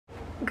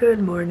Good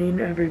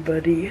morning,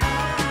 everybody.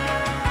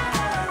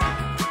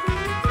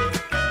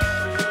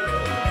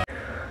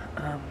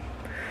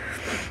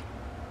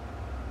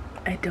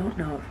 I don't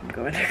know if I'm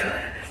going to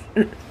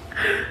class.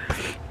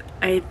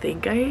 I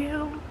think I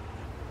am.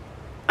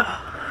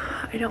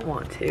 I don't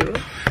want to.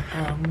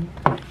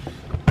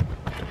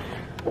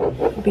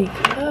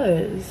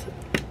 Because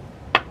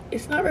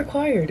it's not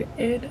required,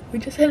 and we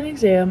just had an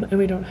exam and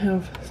we don't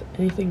have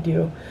anything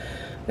due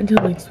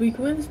until next week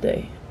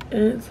Wednesday,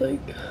 and it's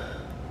like,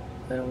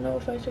 I don't know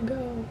if I should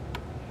go.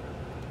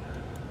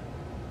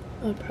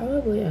 I'll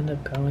probably end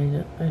up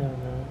going. I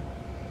don't know.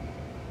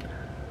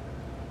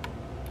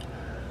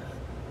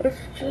 It's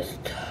just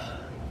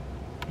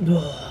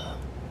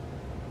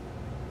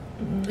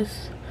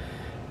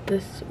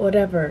this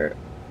whatever,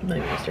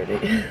 like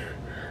yesterday.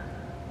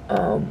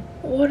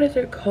 What is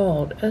it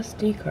called?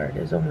 SD card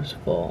is almost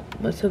full,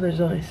 so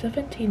there's only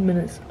 17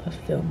 minutes of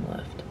film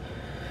left.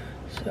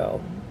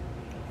 So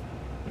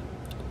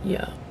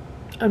yeah,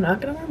 I'm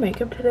not gonna wear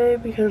makeup today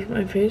because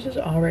my face is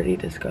already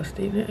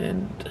disgusting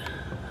and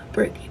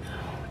breaking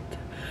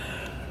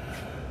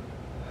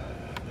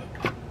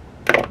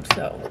out.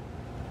 So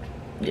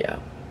yeah,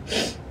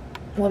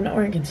 well, I'm not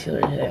wearing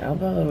concealer today. I'll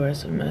probably wear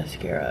some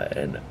mascara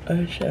and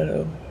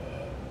eyeshadow.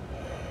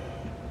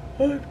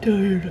 I'm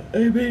tired.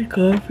 I made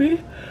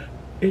coffee.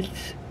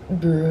 It's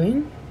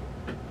brewing.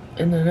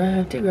 And then I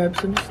have to grab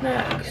some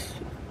snacks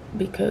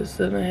because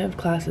then I have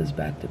classes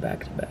back to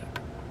back to back.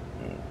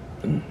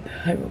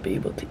 I won't be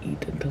able to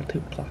eat until 2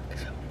 o'clock,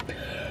 so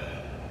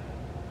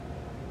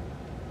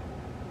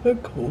I'm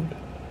cold.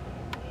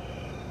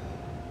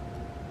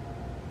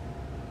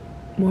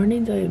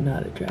 Mornings I am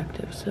not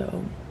attractive,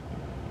 so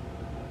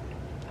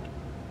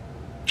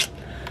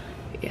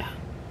yeah.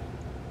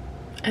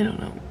 I don't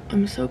know.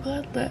 I'm so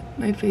glad that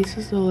my face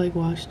is so like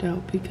washed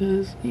out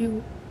because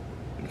you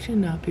should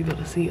not be able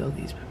to see all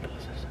these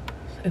pimples.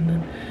 And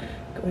then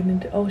going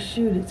into, oh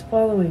shoot, it's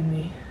following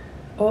me.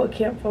 Oh, it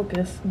can't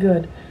focus.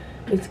 Good.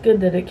 It's good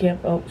that it can't,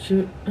 oh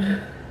shoot.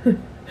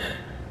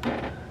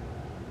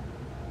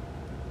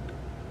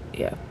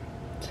 Yeah,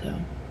 so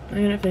I'm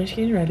gonna finish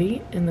getting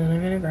ready and then I'm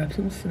gonna grab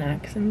some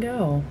snacks and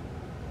go.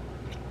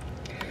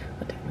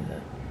 What time is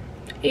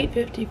it?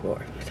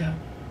 8:54, so.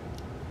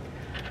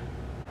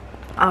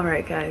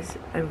 Alright guys,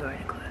 I'm going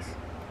to class.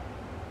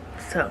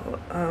 So,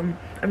 I'm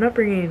not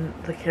bringing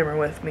the camera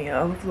with me.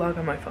 I'll vlog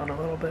on my phone a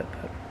little bit,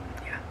 but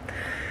yeah.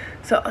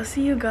 So I'll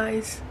see you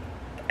guys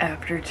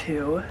after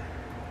 2.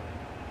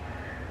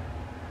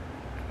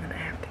 And then I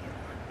have to get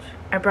lunch.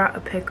 I brought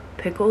a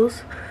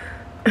pickles,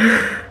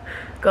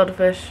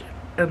 goldfish,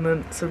 and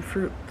then some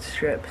fruit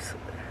strips.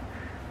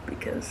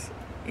 Because,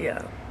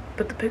 yeah.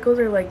 But the pickles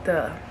are like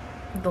the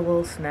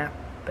little snap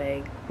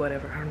bag,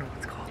 whatever. I don't know what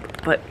it's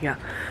called. But yeah.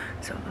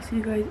 So I'll see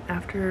you guys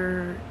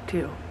after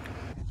 2.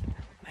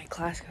 My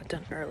class got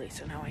done early,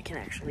 so now I can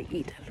actually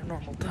eat at a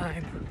normal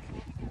time.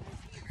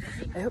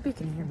 I hope you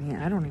can hear me.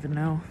 I don't even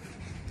know.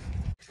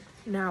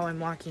 Now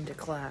I'm walking to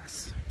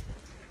class.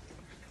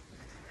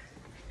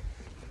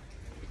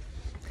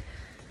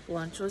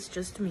 Lunch was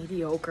just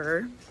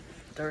mediocre.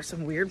 There were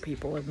some weird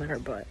people in there,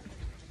 but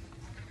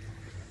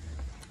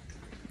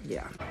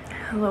yeah.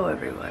 Hello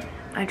everyone.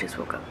 I just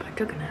woke up. I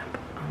took a nap.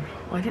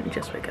 Well, I didn't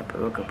just wake up. I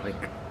woke up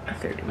like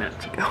 30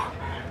 minutes ago.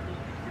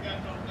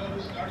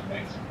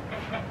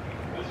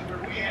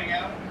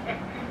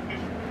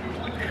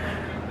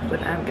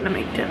 But I'm gonna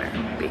make dinner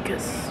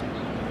because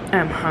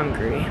I'm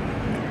hungry.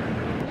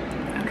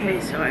 Okay,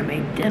 so I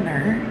made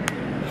dinner.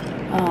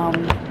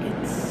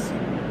 It's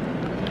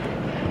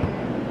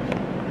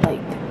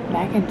like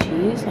mac and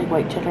cheese, like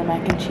white cheddar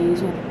mac and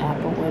cheese with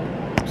applewood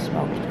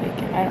smoked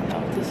bacon. I don't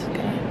know if this is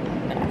gonna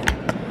happen.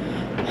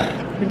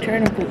 I've been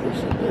trying to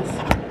position this.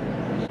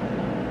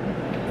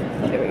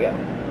 There we go.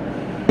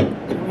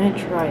 So I'm gonna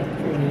try it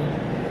for you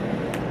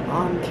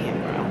on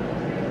camera.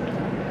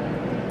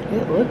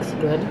 It looks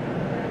good.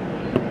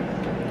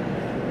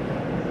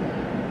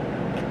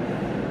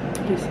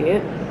 Do you see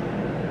it?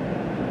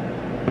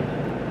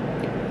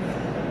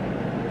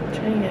 I'm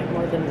trying to get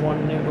more than one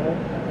noodle.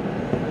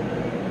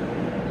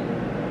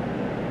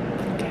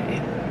 Okay.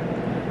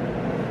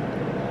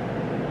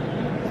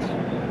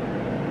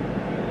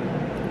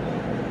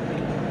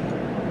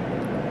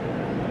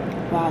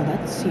 Wow,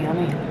 that's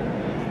yummy.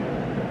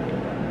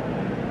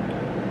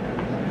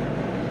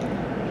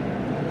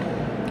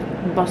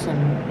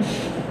 Bussin'.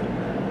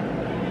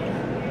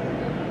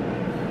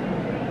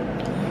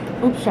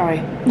 Oops,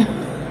 sorry.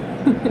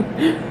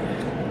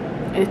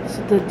 It's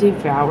the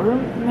Devour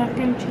mac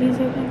and cheese,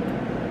 I think.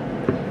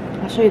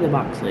 I'll show you the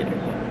box later,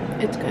 but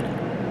it's good.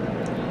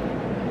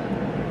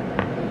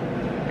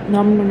 Now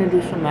I'm gonna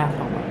do some math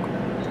homework.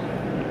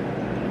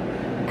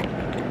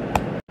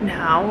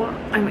 Now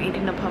I'm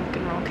eating a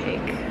pumpkin roll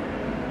cake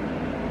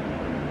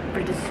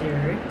for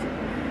dessert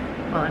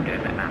while I'm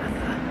doing my math.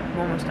 I'm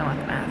almost done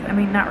with math. I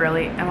mean, not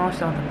really. I'm almost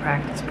done with the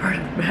practice part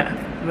of math.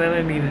 Then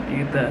I need to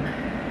do the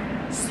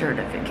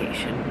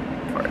certification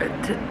for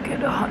it to get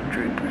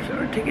 100%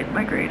 or to get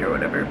my grade or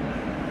whatever.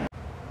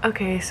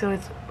 Okay, so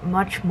it's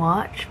much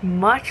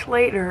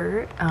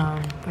later.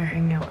 We're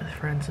hanging out with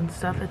friends and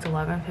stuff. It's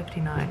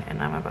 11:59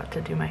 and I'm about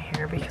to do my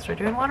hair because we're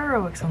doing water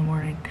aerobics in the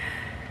morning.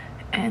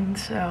 And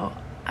so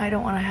I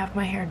don't want to have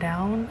my hair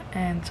down,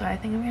 and so I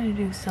think I'm gonna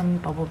do some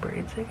bubble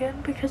braids again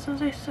because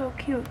those are so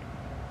cute.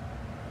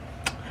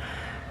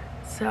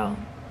 So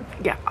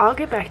yeah, I'll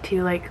get back to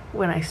you like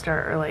when I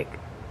start, or like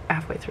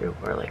halfway through,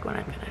 or like when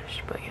I'm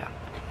finished. But yeah,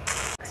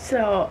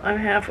 so I'm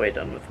halfway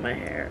done with my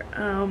hair.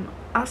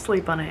 I'll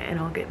sleep on it and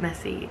it'll get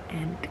messy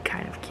and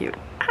kind of cute.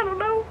 I don't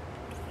know.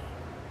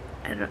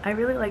 I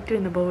really like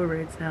doing the bubble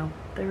braids now.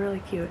 They're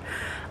really cute.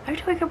 I have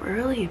to wake up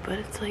early, but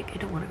it's like I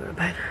don't want to go to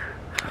bed.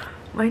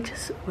 What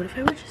if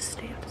I would just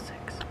stay up to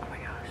 6? Oh my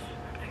gosh,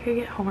 I could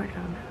get homework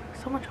done.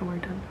 So much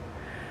homework done.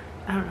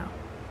 I don't know.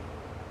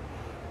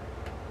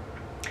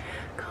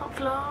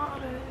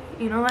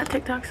 You know that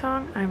TikTok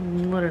song?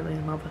 I'm literally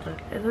in love with it.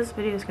 If this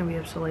video is gonna be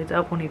obsolete,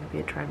 that won't even be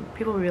a trend.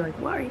 People will be like,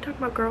 what are you talking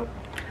about, girl?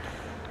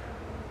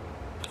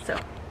 So,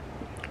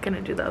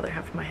 gonna do the other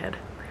half of my head.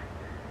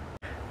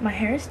 My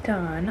hair is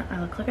done.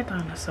 I look like a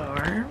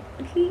dinosaur.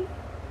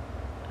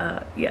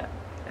 Yeah.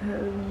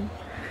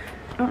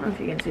 I don't know if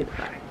you can see the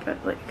back, but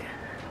like,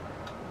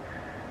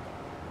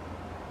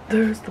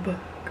 there's the back.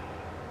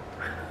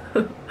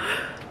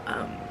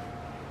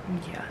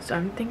 Yeah, so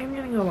I'm thinking I'm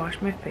gonna go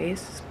wash my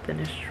face,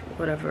 finish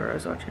whatever I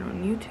was watching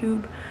on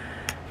YouTube,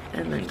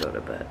 and then go to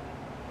bed.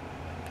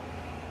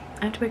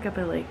 I have to wake up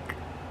at like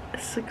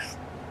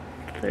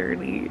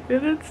 6:30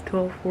 and it's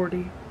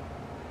 12:40.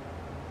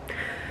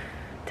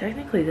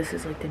 Technically this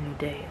is like the new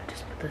day. I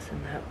just put this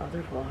in that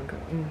other vlog.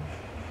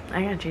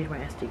 I gotta change my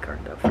SD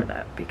card though for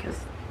that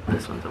because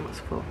this one's almost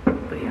full.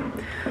 But yeah,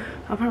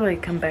 I'll probably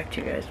come back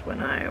to you guys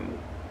when I'm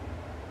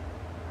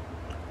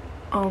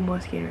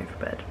almost getting ready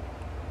for bed.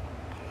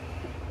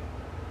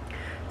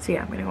 So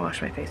yeah, I'm gonna go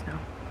wash my face now.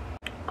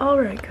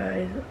 Alright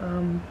guys,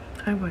 I'm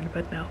going to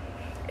bed now.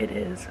 It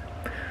is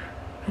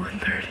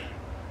 1:30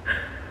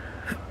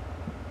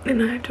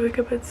 and I have to wake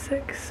up at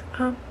 6.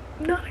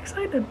 Not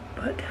excited,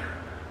 but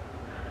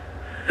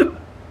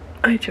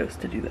I chose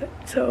to do that.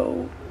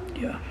 So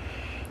yeah,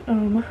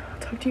 I'll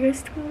talk to you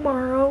guys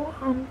tomorrow.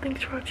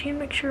 Thanks for watching.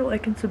 Make sure to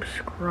like and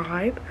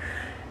subscribe.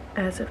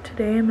 As of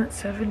today, I'm at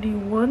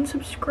 71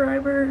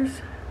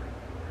 subscribers,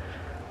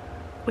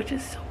 which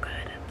is so good.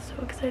 I'm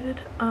so excited.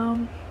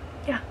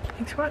 Yeah,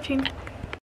 thanks for watching.